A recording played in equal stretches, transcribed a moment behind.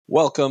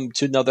Welcome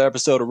to another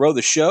episode of Row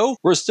the Show.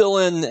 We're still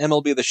in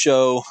MLB The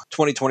Show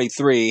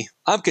 2023.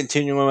 I'm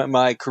continuing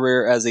my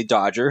career as a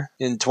Dodger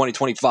in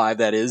 2025,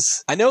 that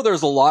is. I know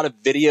there's a lot of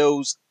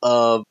videos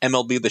of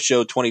MLB The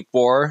Show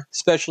 24,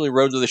 especially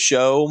Road to the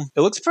Show.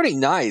 It looks pretty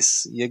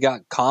nice. You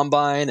got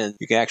Combine, and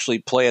you can actually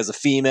play as a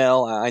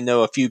female. I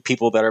know a few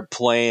people that are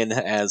playing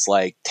as,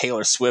 like,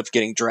 Taylor Swift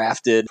getting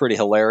drafted. Pretty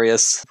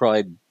hilarious.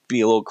 Probably be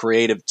a little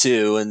creative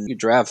too, and you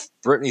draft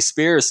Britney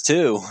Spears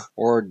too,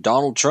 or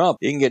Donald Trump.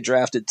 He can get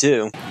drafted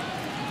too.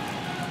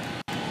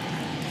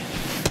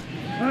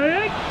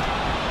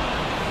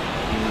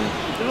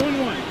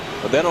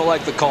 But they don't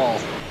like the call.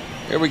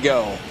 Here we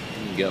go.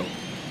 Here we go.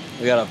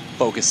 We gotta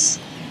focus.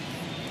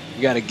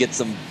 We gotta get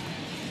some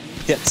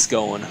hits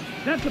going.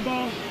 That's the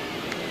ball.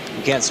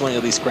 We can't swing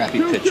at these crappy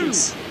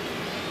pitches,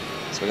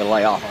 so we gotta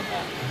lay off on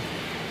that.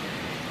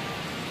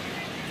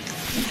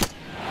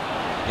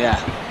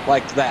 Yeah.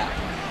 Like that.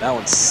 That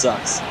one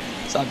sucks.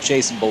 Stop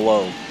chasing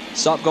below.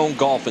 Stop going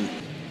golfing.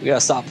 We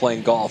gotta stop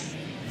playing golf.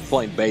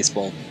 Playing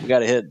baseball. We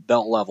gotta hit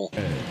belt level.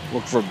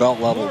 Look for belt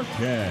level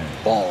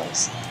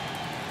balls.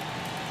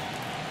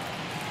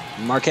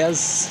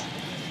 Marquez.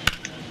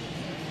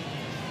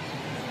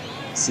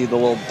 See the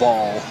little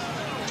ball.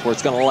 That's where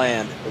it's gonna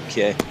land.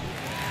 Okay.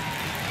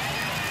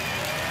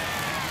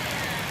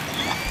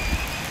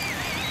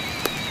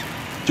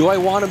 Do I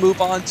want to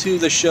move on to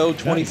the show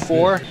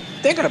 24?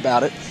 Thinking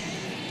about it.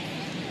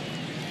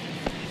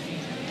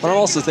 But I'm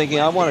also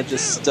thinking I want to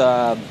just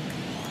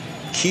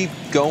keep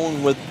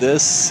going with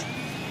this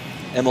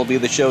MLB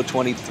The Show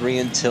 23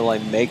 until I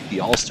make the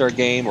All-Star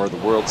Game or the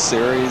World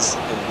Series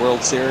and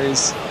World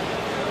Series.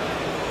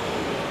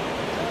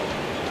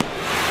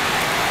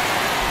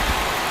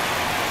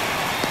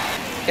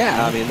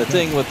 Yeah, I mean, the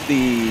thing with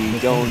the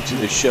going to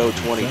the show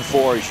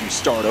 24 is you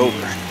start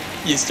over.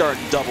 You start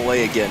in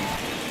Double-A again.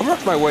 I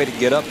worked my way to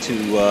get up to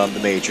the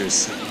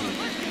majors.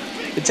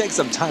 It takes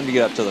some time to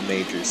get up to the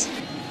majors.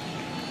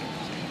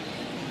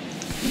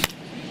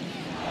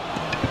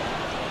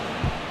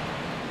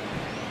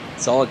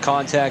 Solid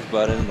contact,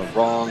 but in the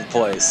wrong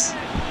place.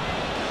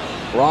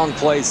 Wrong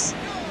place.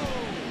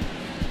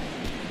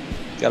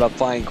 Gotta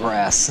find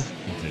grass.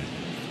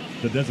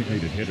 The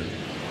designated hitter.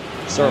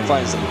 Start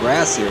finding some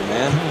grass here,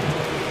 man.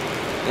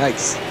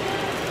 Yikes.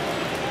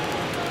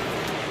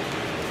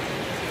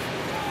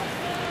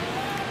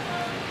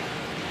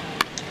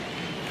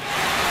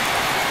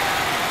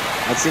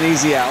 That's an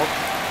easy out.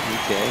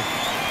 Okay.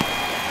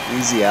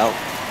 Easy out.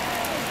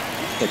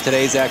 Okay,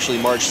 today's actually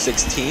March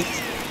 16th.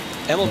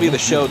 MLB The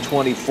Show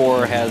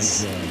 24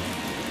 has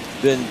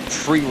been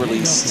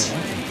pre-released.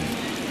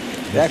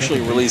 It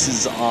actually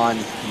releases on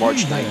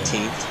March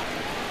 19th.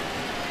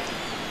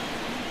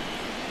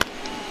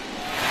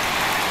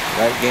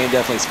 That game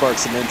definitely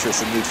sparks some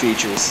interest in new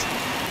features.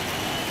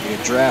 You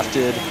get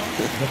drafted,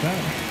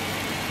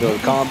 go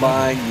to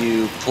Combine,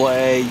 you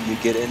play, you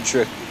get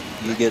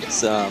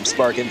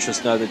spark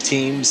interest in other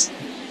teams.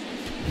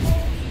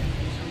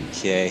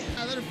 Okay.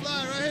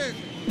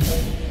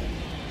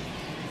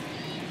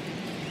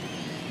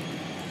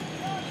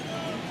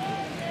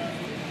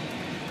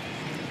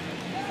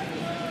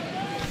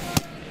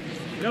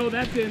 No,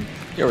 that's in.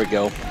 Here we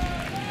go.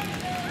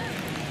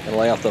 Gonna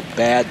lay off the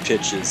bad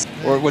pitches.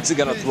 Or what's he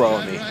gonna throw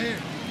at me?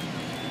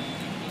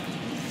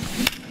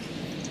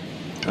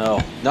 Oh,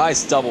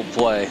 nice double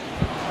play.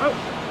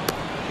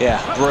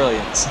 Yeah,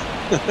 brilliant.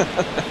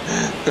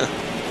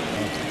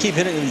 Keep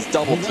hitting these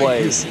double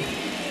plays.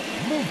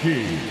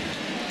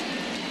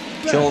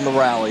 Killing the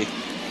rally.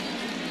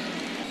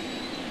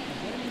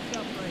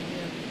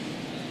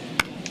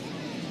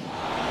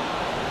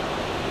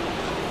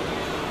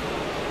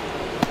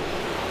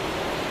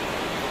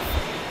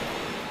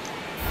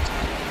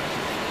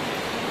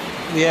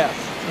 Yeah.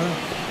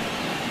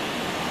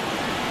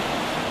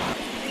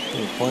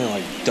 Been playing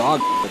like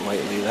dog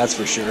lately, that's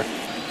for sure.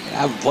 I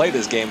haven't played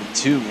this game in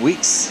 2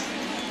 weeks.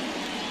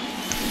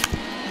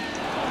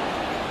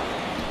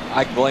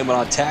 I can blame it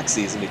on tax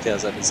season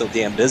because I've been so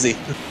damn busy.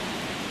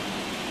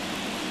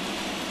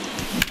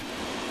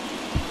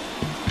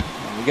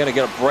 We gotta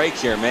get a break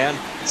here, man.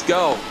 Let's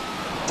go.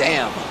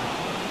 Damn.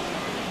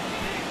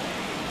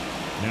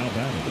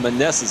 The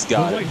Meneses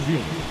got it.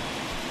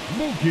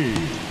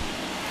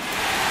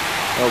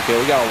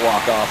 Okay, we got to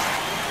walk off.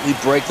 We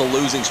break the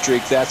losing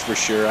streak, that's for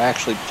sure. I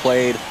actually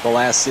played the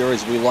last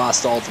series. We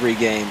lost all 3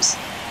 games.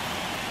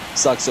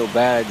 Sucked so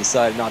bad I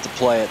decided not to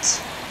play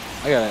it.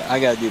 I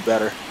gotta do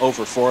better. 0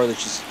 for 4,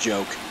 that's just a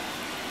joke.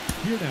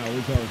 Here now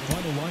is our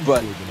final line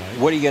but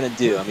what are you gonna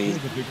do? I mean,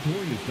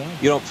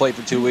 you don't play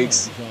for 2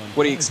 weeks.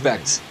 What do you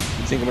expect?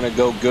 You think I'm gonna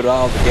go good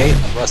out of the gate?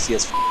 I'm rusty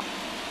as f.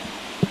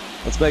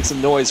 Let's make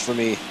some noise for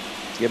me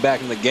to get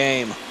back in the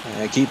game.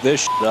 And I keep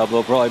this shit up,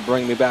 they'll probably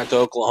bring me back to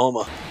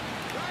Oklahoma.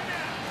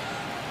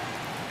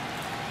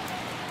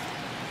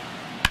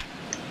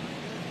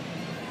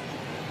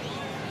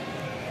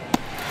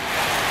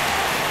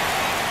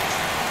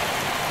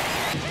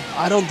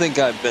 I don't think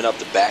I've been up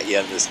to bat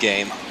yet in this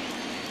game.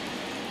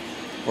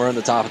 We're on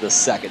the top of the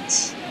second.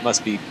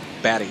 Must be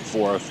batting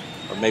fourth.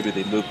 Or maybe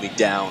they moved me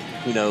down.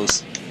 Who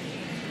knows?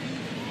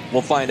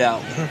 We'll find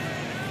out.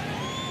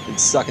 Been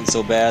sucking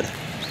so bad.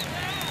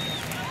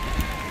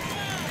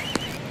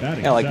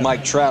 Yeah, like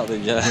Mike Trout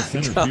that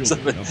comes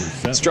up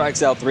and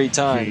strikes out 3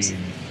 times.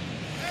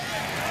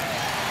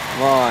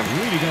 Come on.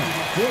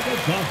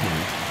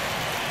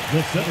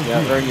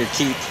 Yeah, earn your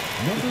keep.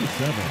 Number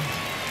 7.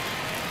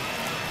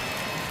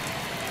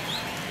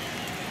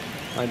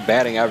 My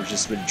batting average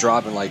has been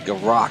dropping like a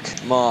rock.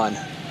 Come on.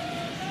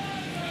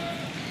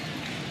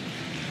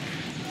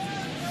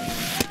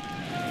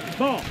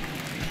 Ball.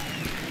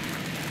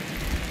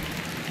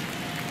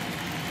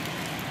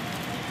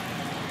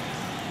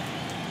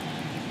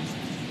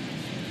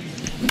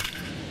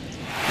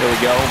 There we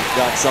go.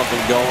 Got something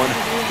going.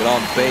 Get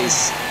on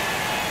base.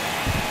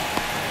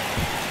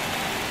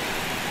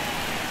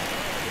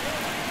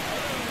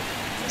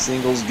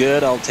 Single's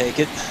good. I'll take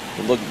it.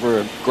 Been looking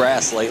for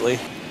grass lately.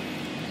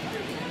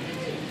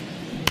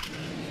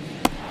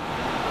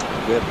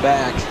 Get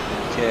back.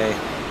 Okay.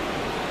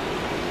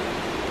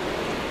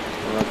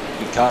 We're gonna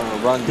be caught on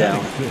a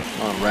rundown.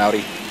 Come on,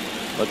 Rowdy.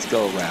 Let's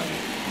go, Rowdy.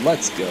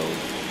 Let's go.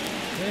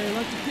 Hey,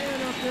 let the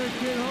can up there,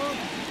 kid, huh?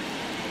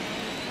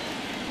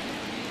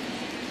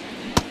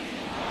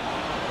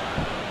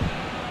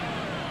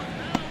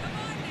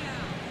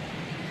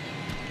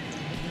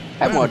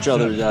 I haven't watched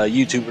other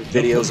YouTube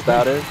videos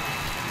about it,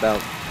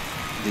 about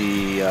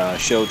the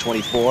show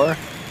 24.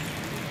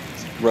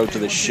 Road to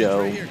the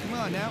show. Come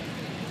on now.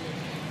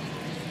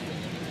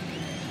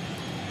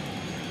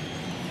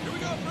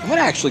 I'm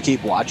gonna actually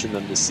keep watching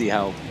them to see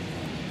how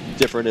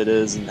different it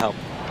is and how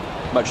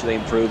much they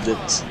improved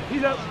it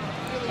He's up.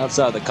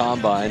 outside of the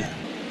combine.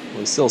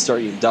 We still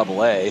start using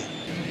AA.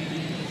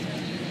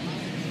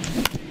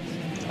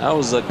 That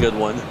was a good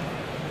one.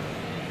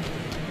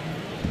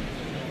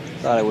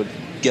 Thought I would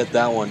get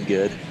that one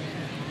good.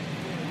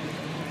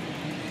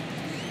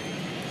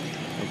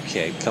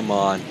 Okay, come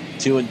on.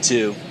 2 and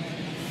 2.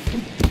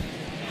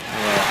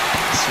 Yeah,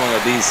 swung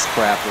at these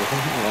crap.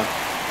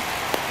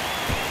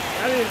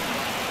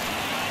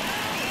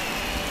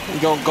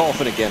 We're going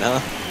golfing again,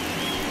 huh?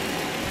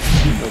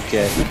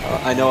 Okay.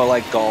 I know I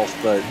like golf,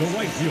 but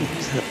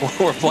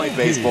we're playing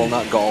baseball,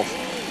 not golf.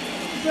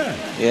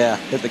 Yeah,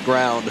 hit the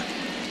ground.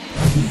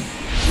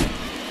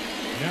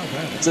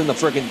 It's in the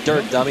freaking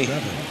dirt, dummy.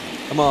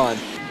 Come on.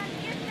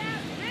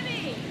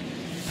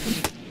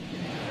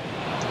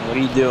 What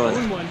are you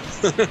doing?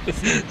 Let's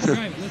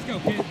go,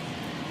 kid.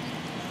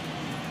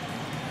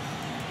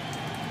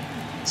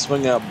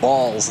 Swing out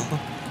balls.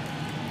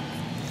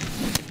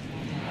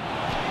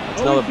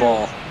 That's another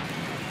ball.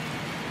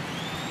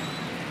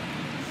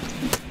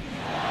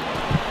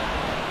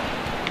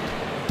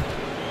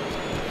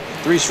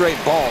 Three straight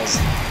balls.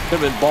 Could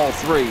have been ball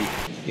 3.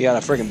 You got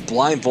a freaking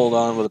blindfold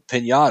on with a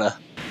piñata.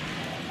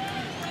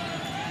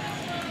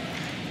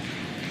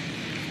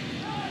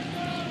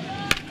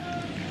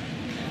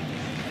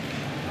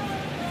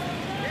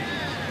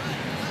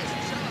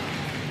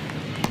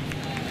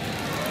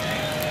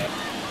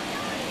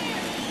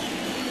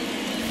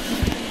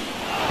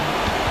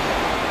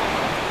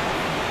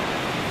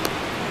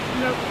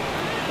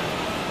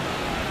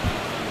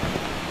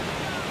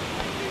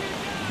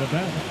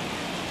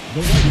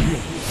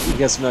 I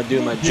guess I'm not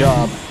doing my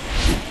job.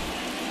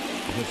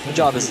 My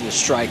job isn't to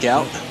strike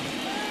out.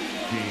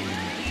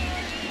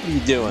 What are you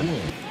doing?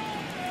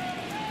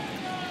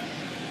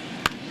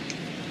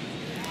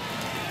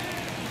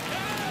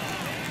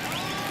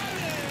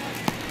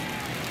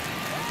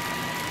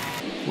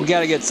 We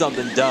gotta get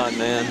something done,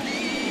 man.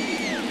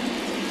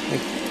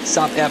 Like,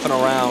 stop effing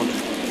around.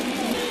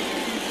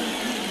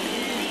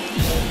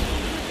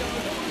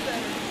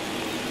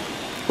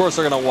 Of course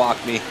they're gonna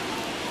walk me.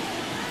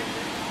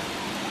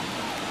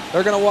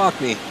 They're gonna walk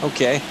me.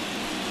 Okay.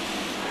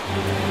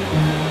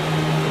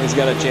 He's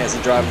got a chance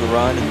to drive the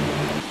run.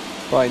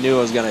 Probably knew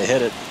I was gonna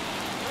hit it.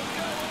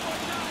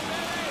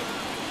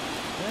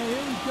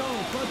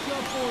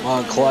 Come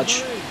on,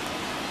 clutch.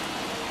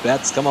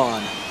 Betts, come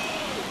on.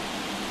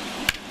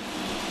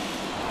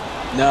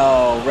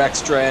 No,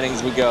 extra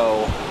innings we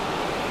go.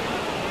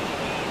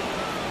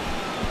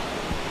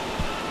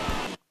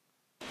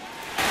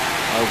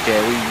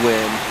 Okay, we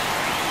win.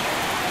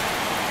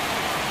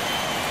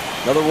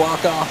 Another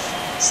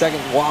walk-off.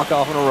 Second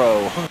walk-off in a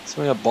row.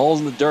 Swing up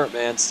balls in the dirt,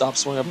 man. Stop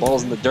swinging up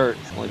balls in the dirt.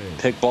 Only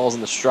pick balls in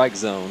the strike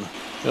zone.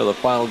 You know, the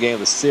final game of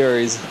the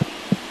series.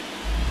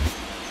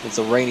 It's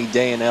a rainy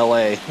day in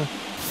L.A. You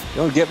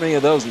don't get many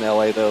of those in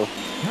L.A., though.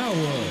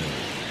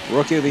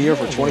 Rookie of the year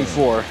for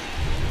 24.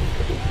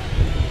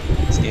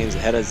 This game's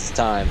ahead of its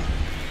time.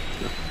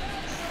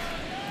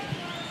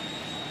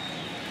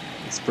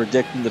 It's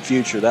predicting the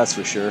future, that's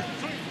for sure.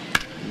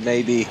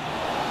 Maybe.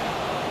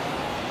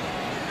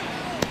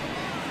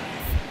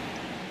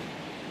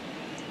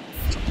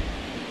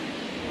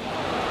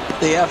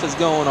 The F is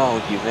going on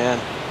with you, man?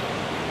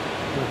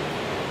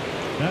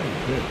 That is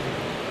big.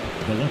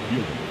 The left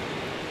fielder,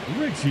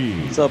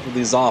 Richie. What's up with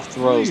these off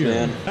throws,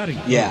 man?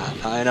 Yeah,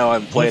 I know I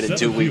haven't played in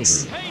 2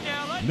 weeks.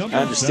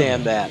 I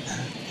understand that.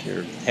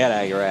 Your head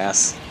out of your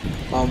ass.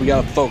 Come on, we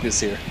gotta focus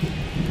here.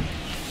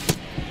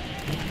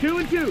 2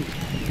 and 2.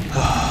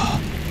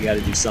 You got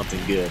to do something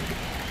good.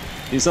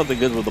 Do something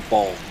good with the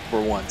ball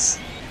for once.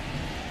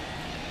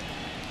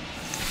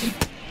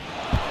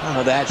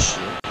 Oh, that shit.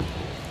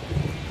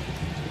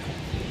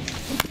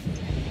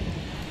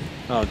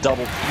 Oh,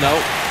 double.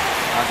 Nope.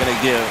 Not gonna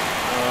give.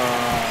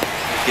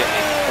 Get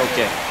me.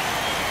 Okay.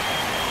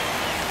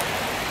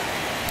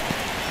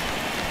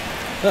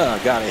 Oh,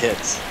 got a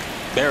hit.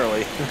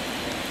 Barely.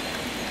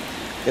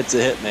 It's a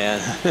hit, man.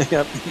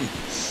 Yep.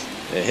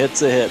 It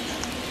hits a hit.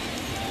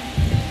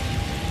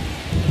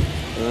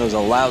 That was a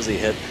lousy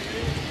hit.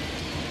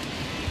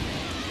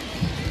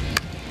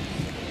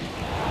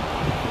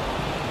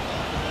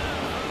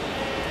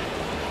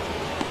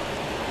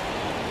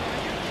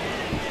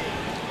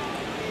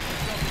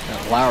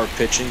 Lauer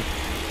pitching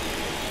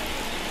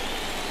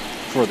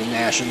for the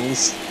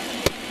Nationals.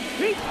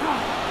 He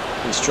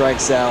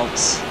strikes out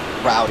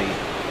Rowdy,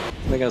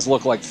 making us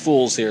look like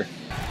fools here.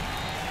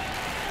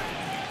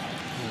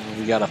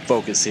 We gotta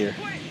focus here.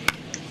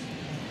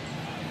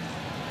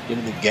 Get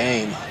in the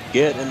game.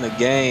 Get in the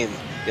game.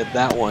 Get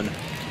that one.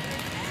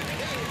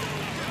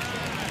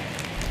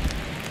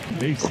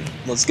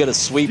 Let's get a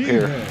sweep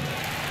here.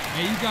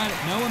 Hey, you got it.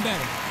 No one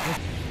better.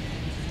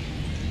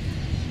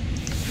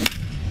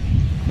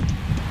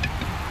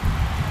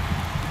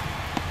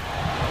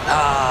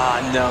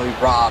 Ah, no,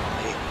 he robbed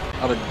me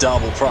of a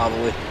double,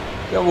 probably.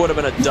 That would have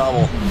been a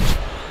double.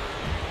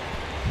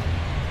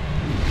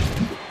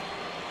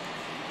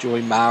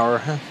 Joey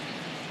Mauer.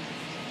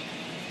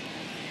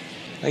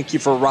 Thank you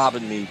for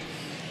robbing me.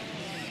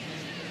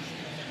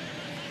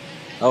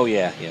 Oh,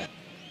 yeah, yeah.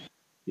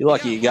 You're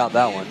lucky you got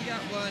that one.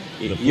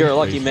 You're a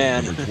lucky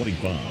man.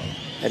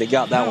 And he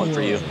got that one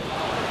for you.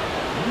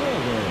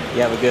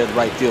 You have a good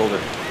right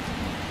fielder.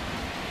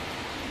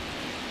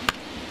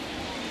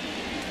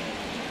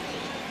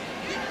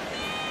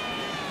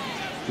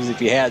 Because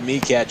if you had me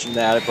catching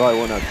that, I probably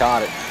wouldn't have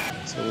caught it.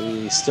 So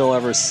we still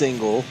have a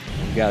single.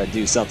 We got to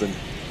do something.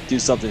 Do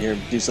something here.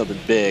 Do something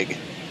big.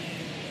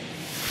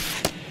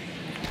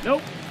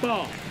 Nope.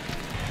 Ball.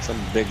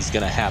 Something big is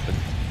going to happen.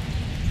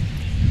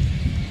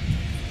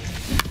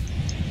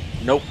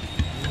 Nope.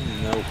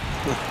 Nope.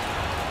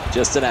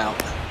 Just an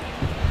out.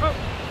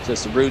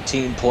 Just a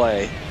routine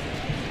play.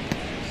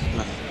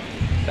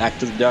 Back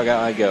to the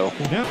dugout I go.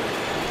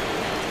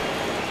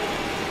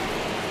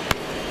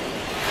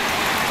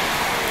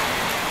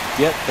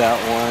 Get that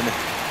one.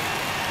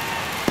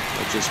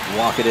 We'll just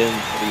walk it in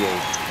for the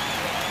 8th.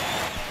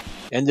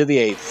 End of the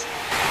 8th.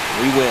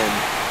 We win.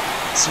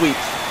 Sweep.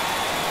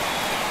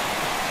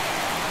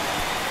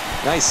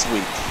 Nice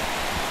sweep.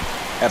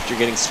 After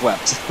getting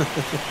swept.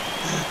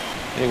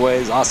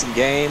 Anyways, awesome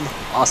game.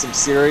 Awesome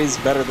series.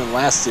 Better than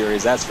last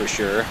series, that's for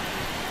sure.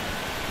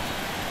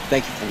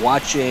 Thank you for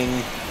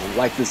watching.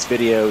 Like this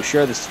video.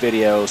 Share this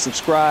video.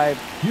 Subscribe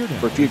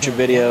for future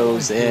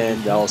videos.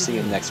 And I'll see you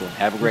in the next one.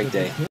 Have a great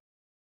day.